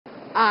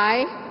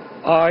I,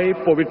 I,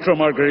 Pavitra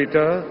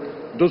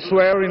Margarita, do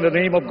swear in the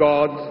name of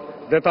God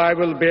that I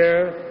will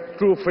bear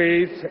true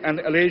faith and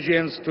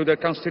allegiance to the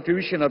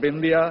Constitution of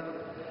India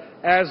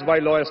as by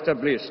law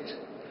established,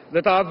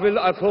 that I will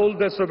uphold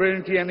the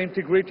sovereignty and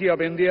integrity of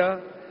India,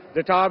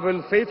 that I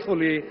will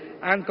faithfully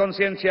and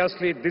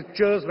conscientiously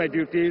discharge my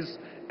duties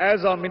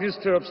as a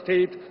Minister of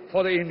State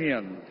for the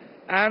Union,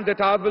 and that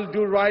I will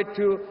do right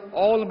to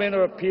all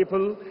manner of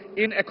people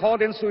in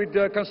accordance with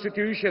the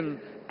Constitution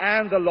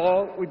and the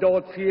law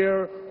without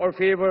fear or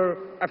favor,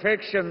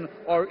 affection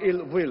or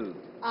ill will.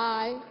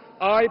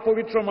 I,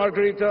 Pavitra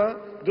Margarita,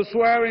 do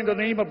swear in the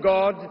name of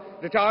God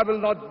that I will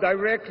not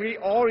directly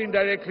or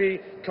indirectly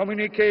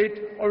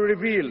communicate or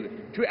reveal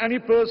to any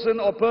person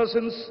or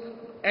persons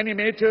any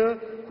matter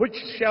which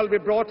shall be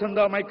brought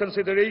under my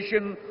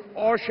consideration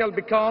or shall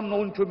become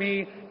known to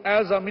me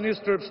as a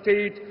Minister of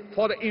State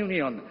for the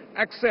Union,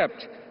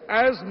 except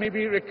as may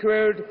be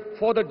required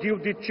for the due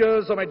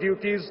discharge of my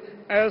duties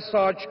as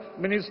such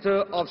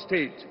Minister of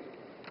State.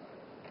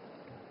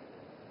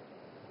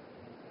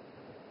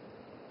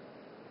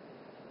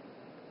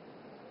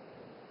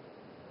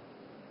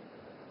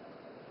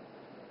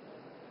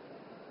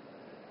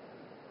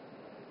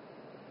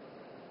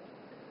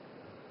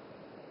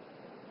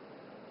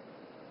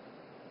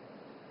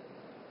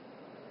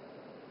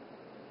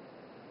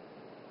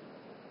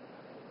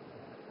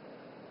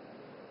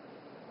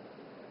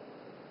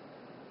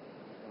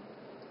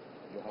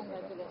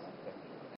 congratulations.